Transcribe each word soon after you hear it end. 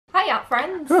Art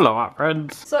friends! Hello Art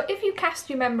friends! So if you cast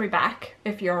your memory back,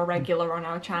 if you're a regular on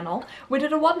our channel, we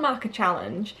did a 1 marker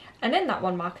challenge, and in that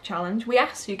 1 marker challenge we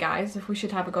asked you guys if we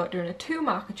should have a go at doing a 2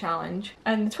 marker challenge,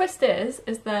 and the twist is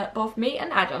that both me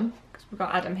and Adam, because we've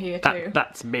got Adam here too.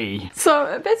 That's me.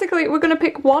 So basically we're going to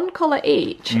pick 1 colour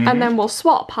each, and then we'll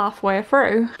swap halfway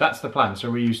through. That's the plan, so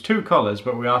we use 2 colours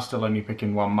but we are still only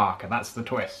picking 1 marker, that's the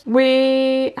twist.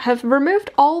 We have removed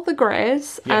all the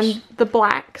greys and the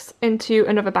blacks into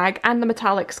another bag, and the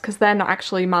metallics because they're not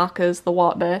actually markers, the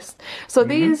water-based. So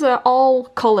these are all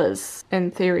colours,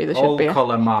 in theory they should be. All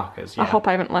colour markers, yeah. I hope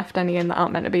I haven't left any in that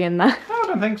aren't meant to be in there. No, I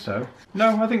don't think so.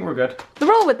 No, I think we're good. The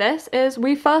rule with this is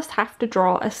we first have to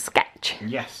draw a sketch.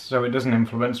 Yes, so it doesn't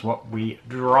influence what we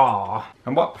draw.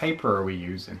 And what paper are we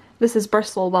using? This is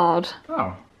Bristol board.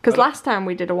 Oh. Because last time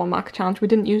we did a 1 marker challenge, we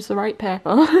didn't use the right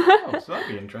paper. Oh, so that'd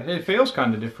be interesting. It feels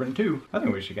kind of different too. I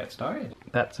think we should get started.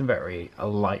 That's very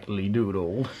lightly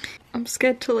doodled. I'm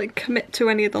scared to like commit to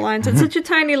any of the lines. It's such a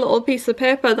tiny little piece of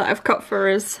paper that I've cut for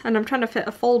us, and I'm trying to fit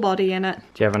a full body in it.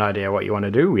 Do you have an idea what you want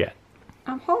to do yet?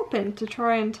 I'm hoping to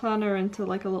try and turn her into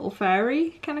like a little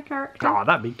fairy kind of character. Oh,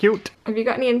 that'd be cute. Have you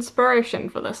got any inspiration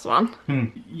for this one?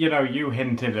 You know, you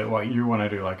hinted at what you want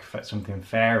to do, like something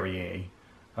fairy-y.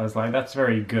 I was like, that's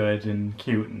very good and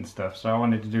cute and stuff, so I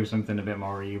wanted to do something a bit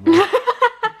more evil.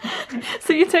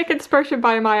 So you take inspiration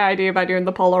by my idea by doing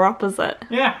the polar opposite?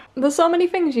 Yeah. There's so many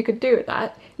things you could do with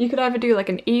that. You could either do like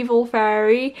an evil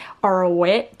fairy, or a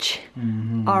witch,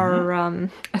 or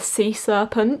a sea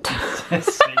serpent. A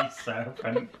sea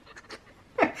serpent.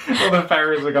 All the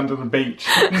fairies have gone to the beach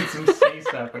and some sea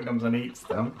serpent comes and eats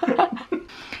them.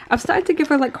 I've started to give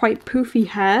her like quite poofy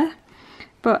hair.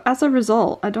 But as a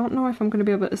result, I don't know if I'm going to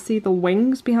be able to see the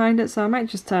wings behind it, so I might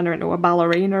just turn her into a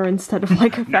ballerina instead of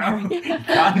like a fairy. No, you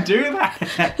can't do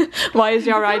that. Why is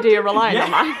your idea relying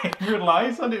on that? It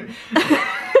relies on it.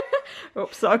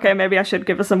 Oops, okay, maybe I should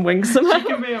give her some wings. She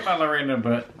can be a ballerina,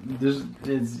 but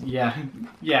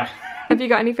yeah. Have you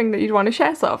got anything that you'd want to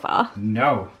share so far?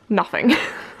 No. Nothing.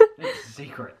 It's a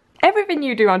secret. Everything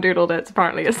you do on Doodle Date's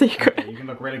apparently a secret. Okay, you can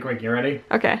look really quick, you ready?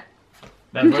 Okay.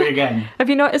 Then look again. Have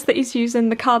you noticed that he's using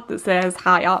the card that says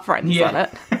 "Hi Art Friends" on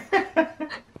it?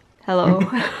 Hello.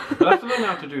 We'll have to learn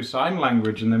how to do sign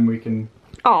language and then we can...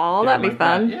 Oh, that'd be like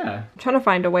fun. That. Yeah. I'm trying to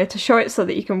find a way to show it so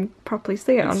that you can properly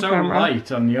see it on so camera.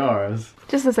 light on yours.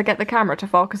 Just as I get the camera to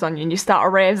focus on you and you start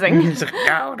erasing. It's like,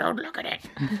 no, don't look at it.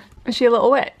 Is she a little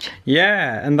witch?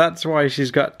 Yeah, and that's why she's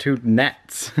got 2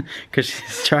 nets. Because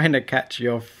she's trying to catch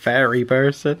your fairy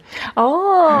person.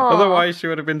 Oh. Otherwise she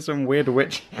would have been some weird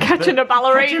witch. Catching a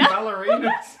ballerina. Catching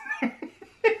ballerinas.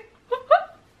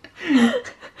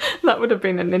 That would have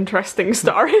been an interesting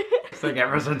story. It's like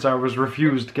ever since I was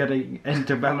refused getting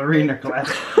into ballerina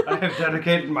class, I have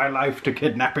dedicated my life to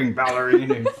kidnapping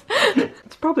ballerinas.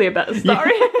 It's probably a better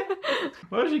story. Yeah.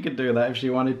 Well, she could do that if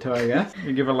she wanted to, I guess.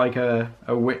 You give her like a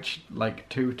witch, like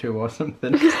tutu or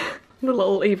something. The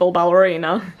little evil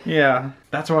ballerina. Yeah,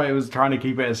 that's why I was trying to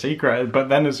keep it a secret, but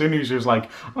then as soon as she was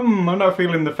like, I'm not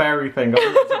feeling the fairy thing, I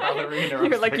think it's a ballerina.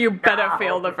 You're like, you better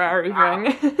feel the fairy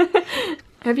thing.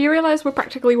 Have you realised we're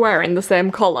practically wearing the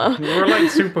same colour? We're like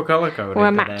super colour coded.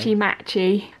 We're today.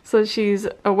 matchy. So she's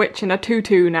a witch in a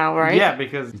tutu now, right? Yeah,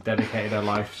 because she's dedicated her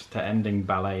life to ending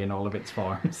ballet in all of its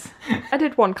forms. I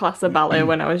did 1 class of ballet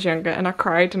when I was younger and I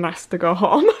cried and asked to go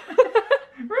home.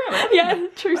 Really? Yeah,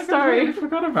 true story. I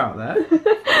forgot about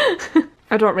that.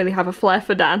 I don't really have a flair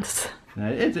for dance. No,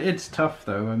 it's tough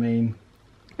though, I mean...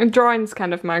 And drawing's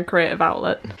kind of my creative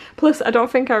outlet. Plus, I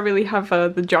don't think I really have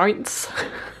the joints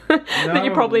that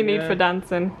you probably need for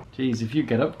dancing. Jeez, if you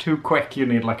get up too quick, you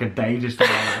need like a day just to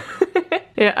relax.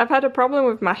 Yeah, I've had a problem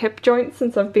with my hip joints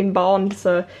since I've been born,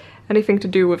 so anything to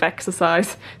do with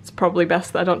exercise, it's probably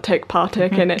best that I don't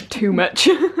partake in it too much.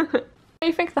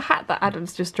 You think the hat that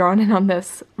Adam's just drawn in on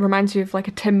this reminds you of like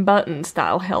a Tim Burton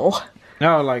style hill?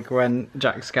 No, like when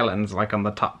Jack Skellington's like on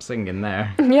the top singing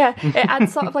there. Yeah, it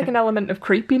adds sort of like an element of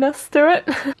creepiness to it.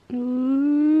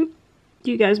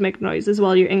 You guys make noises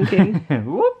while you're inking.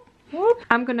 Whoop, whoop.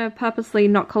 I'm gonna purposely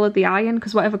not colour the eye in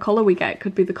because whatever colour we get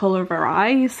could be the colour of her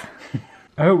eyes.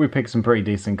 I hope we pick some pretty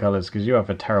decent colours because you have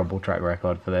a terrible track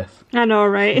record for this. I know,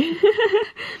 right?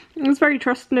 It's very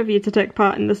trusting of you to take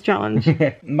part in this challenge.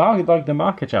 Like the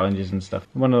marker challenges and stuff.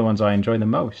 One of the ones I enjoy the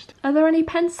most. Are there any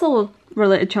pencil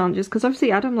related challenges? Because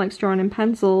obviously Adam likes drawing in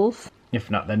pencils. If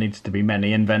not, there needs to be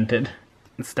many invented.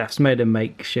 Steph's made a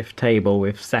makeshift table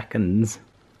with seconds.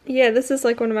 Yeah, this is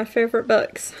like one of my favourite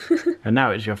books. And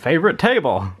now it's your favourite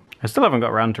table. I still haven't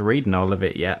got around to reading all of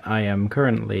it yet. I am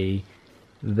currently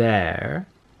there.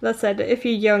 That said, if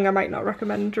you're young, I might not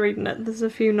recommend reading it. There's a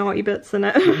few naughty bits in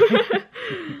it.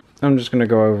 I'm just going to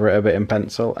go over it a bit in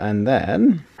pencil, and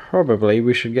then probably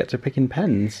we should get to picking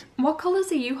pens. What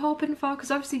colours are you hoping for? Because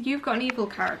obviously you've got an evil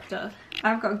character.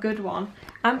 I've got a good one.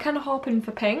 I'm kind of hoping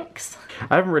for pinks.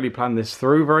 I haven't really planned this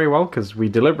through very well because we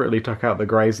deliberately took out the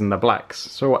greys and the blacks.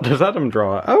 So what does Adam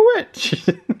draw? A witch!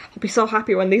 I'll be so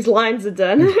happy when these lines are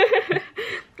done.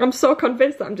 I'm so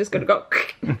convinced that I'm just going to go...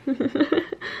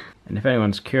 And if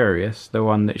anyone's curious, the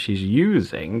one that she's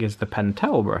using is the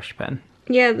Pentel brush pen.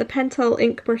 Yeah, the Pentel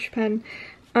ink brush pen.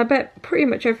 I bet pretty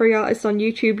much every artist on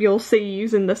YouTube you'll see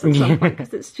using this at some point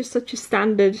because it's just such a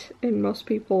standard in most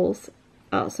people's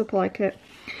art supply kit.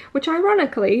 Which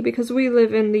ironically, because we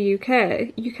live in the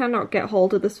UK, you cannot get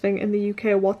hold of this thing in the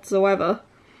UK whatsoever.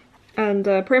 And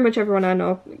pretty much everyone I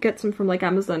know gets them from like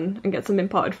Amazon and gets them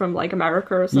imported from like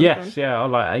America or something. Yes, yeah, or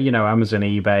like, you know, Amazon,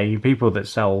 eBay, people that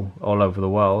sell all over the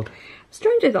world.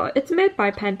 Strangely though, it's made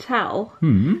by Pentel,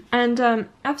 and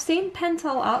I've seen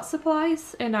Pentel art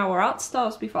supplies in our art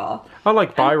stores before. I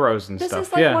like biros and this stuff,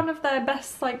 is like yeah. one of their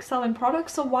best like selling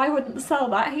products, so why wouldn't they sell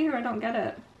that here? I don't get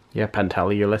it. Yeah, Pentel,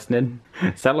 are you listening?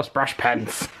 Sell us brush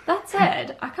pens. That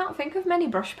said, I can't think of many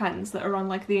brush pens that are on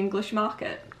like the English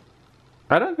market.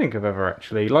 I don't think I've ever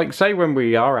actually, like, say when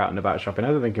we are out and about shopping,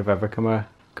 I don't think I've ever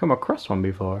come across one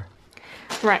before.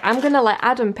 Right, I'm gonna let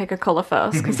Adam pick a colour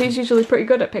first, because he's usually pretty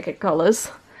good at picking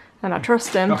colours, and I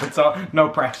trust him. No, it's all, no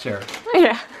pressure.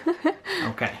 Yeah.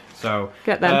 Okay, so...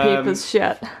 Get them peepers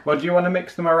shut. Well, do you want to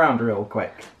mix them around real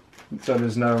quick? So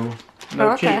there's no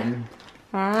cheating.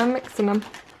 I'm mixing them.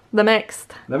 They're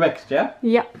mixed. They're mixed, yeah?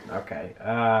 Yep. Okay,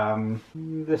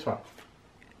 this one.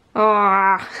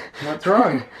 Oh. What's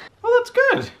wrong? Oh,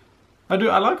 that's good.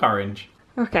 I like orange.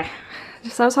 Okay.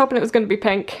 I was hoping it was going to be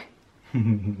pink.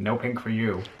 No pink for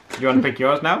you. You want to pick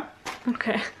yours now?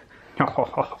 Okay.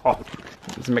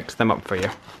 Let's mix them up for you.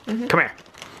 Come here.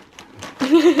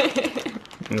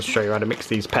 Let's show you how to mix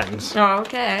these pens. Oh,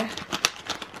 okay.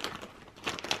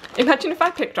 Imagine if I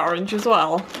picked orange as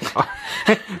well.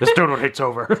 The stone when it's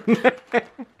over.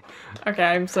 Okay,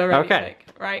 I'm so ready. Okay. To pick.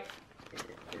 Right.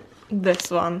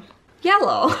 This one.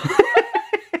 Yellow.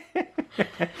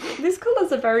 These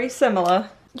colours are very similar.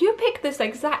 You picked this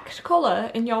exact colour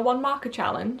in your one marker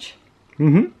challenge.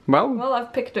 Well,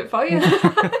 I've picked it for you.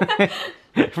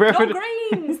 No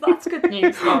greens! That's good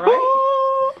news, alright.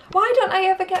 Why don't I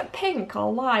ever get pink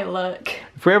or lilac?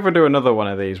 If we ever do another one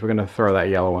of these, we're going to throw that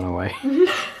yellow one away. No,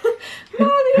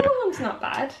 the other one's not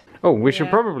bad. Oh, we should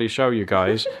probably show you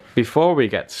guys, before we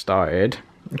get started,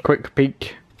 a quick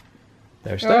peek.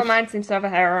 There's Steph. Oh, mine seems to have a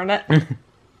hair on it.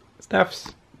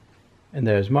 Steph's. And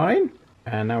there's mine.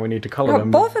 And now we need to colour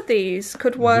them. Both of these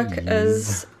could work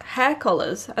as hair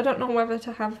colours. I don't know whether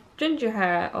to have ginger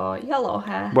hair or yellow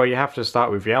hair. Well, you have to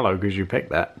start with yellow because you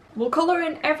picked that. We'll colour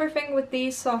in everything with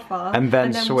these so far. And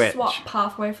then switch. We'll swap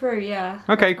halfway through, yeah.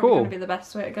 Okay, That's cool. going to be the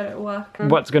best way to get it to work.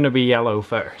 What's going to be yellow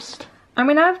first? I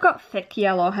mean, I've got thick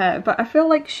yellow hair, but I feel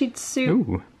like she'd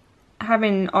suit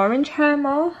having orange hair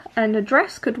more, and a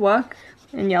dress could work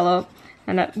in yellow.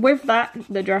 And with that,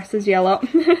 the dress is yellow.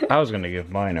 I was going to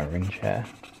give mine orange hair.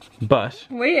 But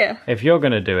Weird. if you're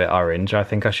going to do it orange, I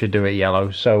think I should do it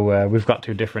yellow. So we've got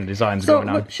two different designs going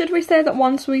on. Should we say that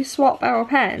once we swap our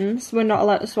pens, we're not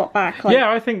allowed to swap back? Like,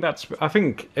 Yeah, I think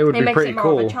it would be pretty makes it more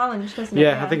cool. of a challenge, doesn't it?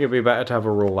 Yeah, I think it'd be better to have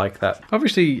a rule like that.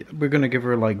 Obviously, we're going to give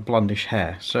her like blondish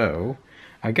hair, so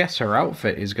I guess her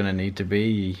outfit is going to need to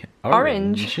be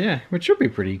orange. Yeah, which should be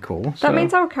pretty cool. That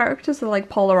means our characters are like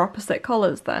polar opposite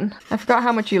colours then. I forgot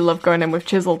how much you love going in with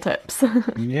chisel tips.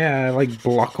 Yeah, I like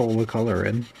block all the colour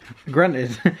in.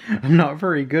 Granted, I'm not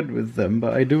very good with them,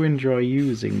 but I do enjoy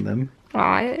using them.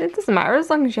 It doesn't matter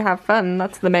as long as you have fun.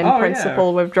 That's the main Oh,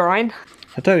 principle with drawing.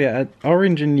 I tell you,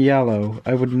 orange and yellow,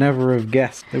 I would never have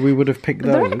guessed that we would have picked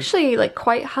those. They're actually like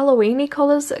quite Halloween-y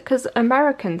colours because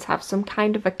Americans have some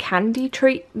kind of a candy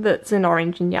treat that's in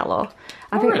orange and yellow.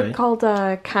 I think really? they're called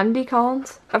candy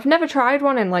corns. I've never tried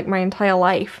one in like my entire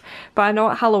life, but I know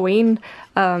at Halloween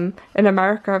in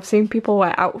America I've seen people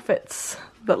wear outfits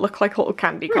that look like little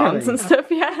candy corns and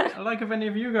stuff, yeah. Like, have any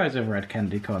of you guys ever had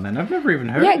candy corn then? I've never even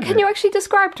heard of it. Yeah, can you actually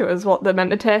describe to us what they're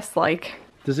meant to taste like?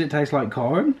 Does it taste like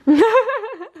corn?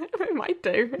 It might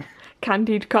do.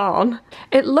 Candied corn.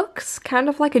 It looks kind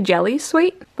of like a jelly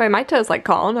sweet, but it might taste like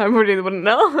corn. I really wouldn't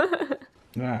know.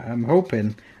 Right, I'm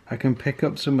hoping I can pick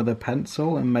up some of the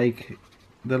pencil and make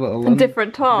the little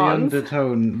different tones. The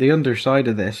undertone, the underside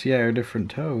of this, yeah, a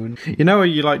different tone. You know,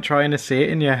 you like trying to see it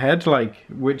in your head, like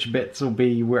which bits will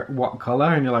be what colour,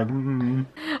 and you're like,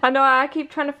 I know, I keep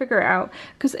trying to figure it out.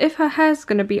 Because if her hair's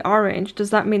going to be orange,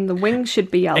 does that mean the wings should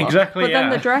be yellow? Exactly, But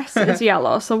then the dress is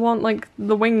yellow, so won't like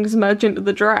the wings merge into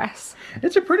the dress?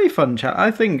 It's a pretty fun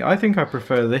challenge. I think I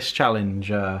prefer this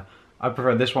challenge. I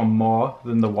prefer this one more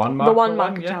than the one marker. The one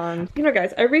marker challenge. You know,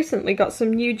 guys, I recently got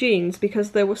some new jeans because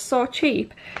they were so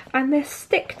cheap, and they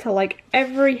stick to like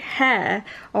every hair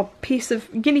or piece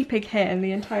of guinea pig hair in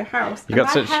the entire house. You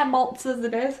got my hair molts as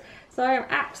it is, so I am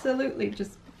absolutely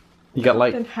just. You got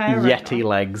like Yeti right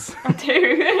legs. I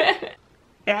do.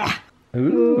 Yeah.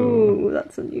 Ooh,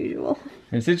 that's unusual.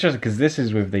 It's interesting because this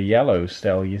is with the yellow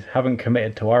still. You haven't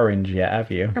committed to orange yet, have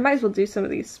you? I might as well do some of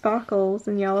these sparkles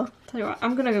in yellow. Tell you what,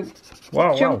 I'm gonna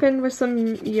jump in with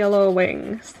some yellow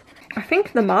wings. I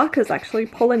think the marker's actually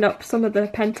pulling up some of the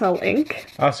Pentel ink.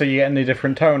 Oh, so you're getting a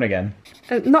different tone again?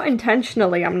 Not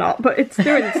intentionally, I'm not, but it's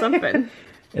doing something.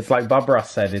 It's like Bob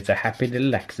Ross said, it's a happy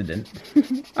little accident.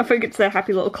 I think it's a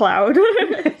happy little cloud.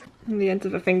 And the ends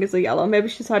of her fingers are yellow. Maybe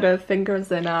she's had her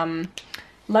fingers in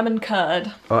lemon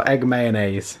curd. Or egg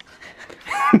mayonnaise.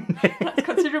 That's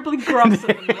considerably grosser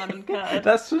than lemon curd.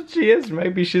 That's what she is.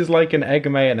 Maybe she's like an egg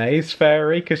mayonnaise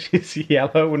fairy because she's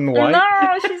yellow and white.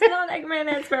 No, she's not an egg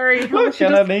mayonnaise fairy. Look,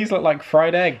 her knees look like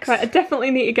fried eggs. Right, I definitely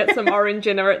need to get some orange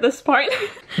in her at this point.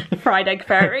 Fried egg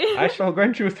fairy. I shall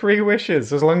grant you 3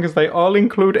 wishes as long as they all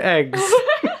include eggs.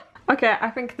 Okay, I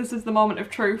think this is the moment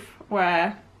of truth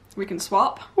where we can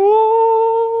swap.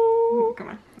 Ooh. Come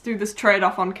on. Let's do this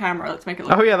trade-off on camera. Let's make it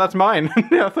look... Oh yeah, that's mine.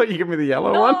 I thought you gave me the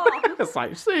yellow one. It's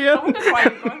like, see ya. I wonder why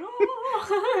I'm going,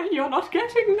 oh, you're not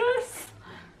getting this.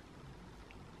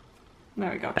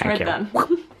 There we go. Trade then.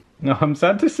 No, I'm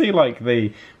sad to see like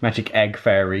the magic egg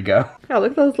fairy go. Oh,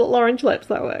 look at those little orange lips.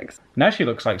 That works. Now she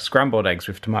looks like scrambled eggs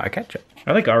with tomato ketchup.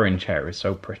 I think orange hair is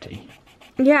so pretty.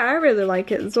 Yeah, I really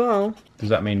like it as well. Does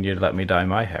that mean you'd let me dye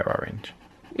my hair orange?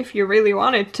 If you really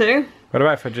wanted to. What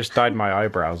about if I just dyed my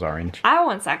eyebrows orange? I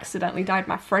once accidentally dyed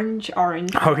my fringe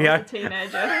orange when I was a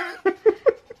teenager.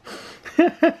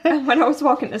 And when I was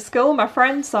walking to school, my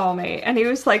friend saw me and he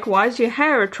was like, "Why's your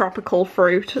hair a tropical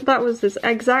fruit?" That was his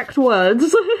exact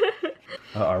words.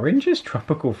 Orange is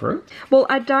tropical fruit? Well,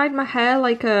 I dyed my hair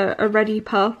like a reddy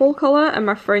purple colour and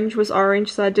my fringe was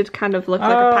orange, so I did kind of look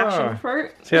like a passion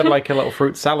fruit. So you had like a little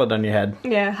fruit salad on your head.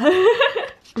 Yeah.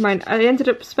 I ended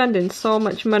up spending so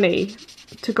much money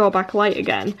to go back light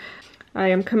again. I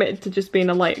am committed to just being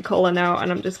a light colour now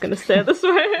and I'm just going to stay this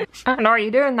way. I don't know, are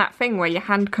you doing that thing where your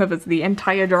hand covers the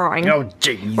entire drawing? Oh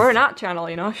jeez. We're an art channel,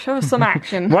 you know, show us some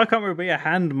action. Why can't we be a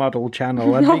hand model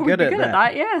channel? I'd be good at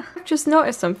that. Yeah. I've just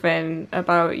noticed something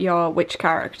about your witch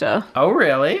character. Oh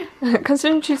really?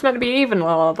 Considering she's meant to be even and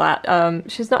all of that,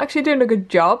 she's not actually doing a good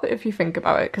job if you think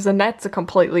about it, because her nets are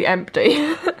completely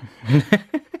empty.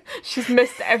 She's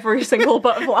missed every single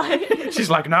butterfly. She's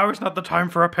like, now is not the time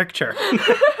for a picture.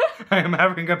 I am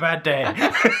having a bad day.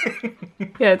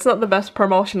 Yeah, it's not the best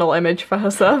promotional image for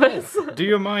her service. Do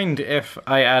you mind if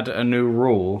I add a new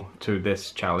rule to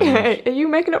this challenge? Are you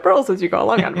making up rules as you go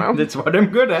along, Admo? That's what I'm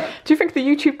good at. Do you think the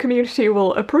YouTube community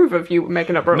will approve of you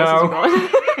making up rules as you go along?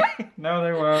 No,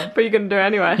 they won't. But you're going to do it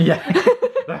anyway? Yeah.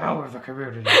 The hell with the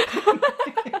community.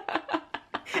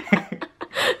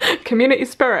 Community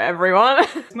spirit, everyone.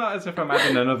 It's not as if I'm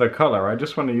adding another colour, I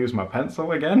just want to use my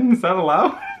pencil again. Is that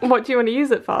allowed? What do you want to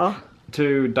use it for?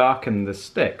 To darken the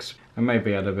sticks and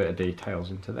maybe add a bit of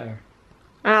details into there.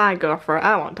 I go for it.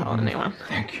 I won't tell anyone.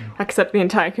 Thank you. Except the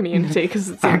entire community, because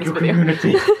it's in Thank this you, video.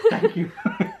 community. Thank you.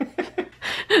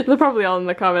 They're probably all in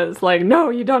the comments like, no,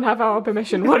 you don't have our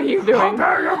permission. What are you doing? How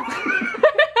dare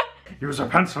you? Use a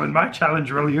pencil in my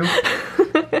challenge, will you?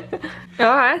 Oh,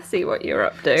 I see what you're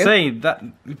up to. See, that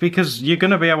because you're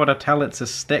going to be able to tell it's a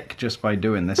stick just by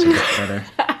doing this a bit better.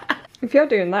 If you're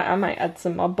doing that, I might add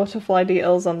some more butterfly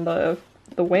details on the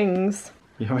wings.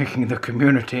 You're making the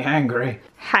community angry.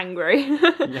 Hangry.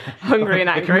 Yeah. Hungry and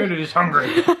The angry. community's hungry.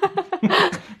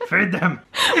 Feed them.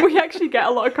 We actually get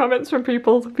a lot of comments from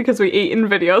people because we eat in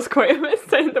videos quite a bit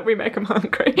saying that we make them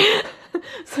hungry.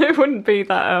 So it wouldn't be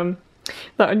that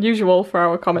unusual for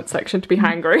our comment section to be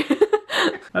hangry.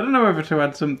 I don't know whether to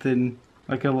add something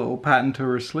like a little pattern to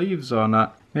her sleeves or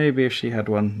not. Maybe if she had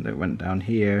one that went down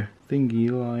here,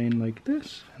 thingy line like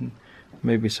this, and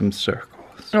maybe some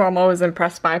circles. Oh, I'm always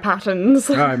impressed by patterns.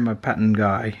 I'm a pattern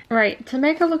guy. Right, to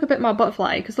make her look a bit more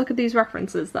butterfly, because look at these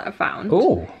references that I found.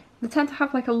 Oh. They tend to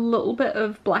have like a little bit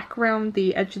of black around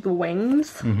the edge of the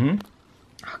wings. Mm-hmm.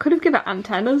 I could have given it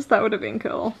antennas, that would have been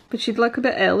cool. But she'd look a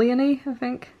bit alien-y, I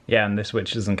think. Yeah, and this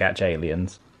witch doesn't catch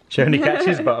aliens. She only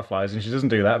catches butterflies and she doesn't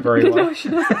do that very well. No, she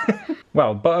doesn't.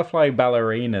 Well, butterfly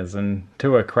ballerinas, and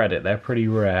to her credit, they're pretty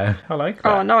rare. I like that.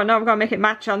 Oh no, no, I've got to make it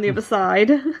match on the other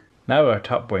side. Now her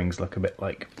top wings look a bit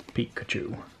like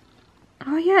Pikachu.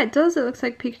 Oh yeah, it does. It looks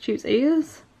like Pikachu's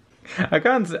ears. I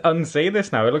can't unsee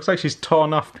this now. It looks like she's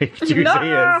torn off Pikachu's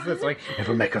ears. It's like,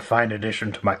 it'll make a fine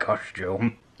addition to my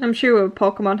costume. I'm sure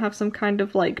Pokemon have some kind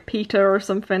of like Peter or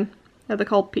something. Yeah, they're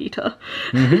called Peter.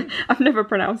 I've never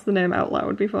pronounced the name out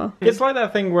loud before. It's like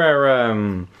that thing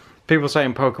where people say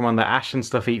in Pokemon that Ash and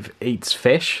stuff eats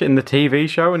fish in the TV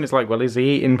show, and it's like, well, is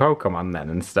he eating Pokemon then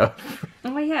and stuff?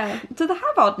 Oh yeah. Do they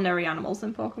have ordinary animals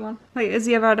in Pokemon? Like, has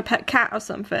he ever had a pet cat or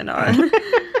something? Or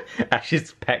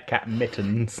Ash's pet cat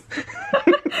Mittens.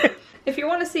 if you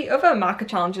want to see other marker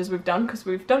challenges we've done, because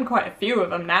we've done quite a few of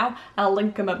them now, I'll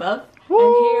link them above. Ooh.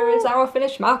 And here is our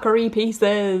finished markery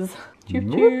pieces. Choo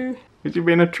choo. Did you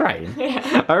be in a train?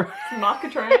 Yeah. Marker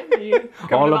train.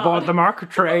 All aboard the marker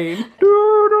train.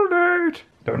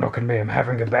 Don't look at me, I'm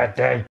having a bad day.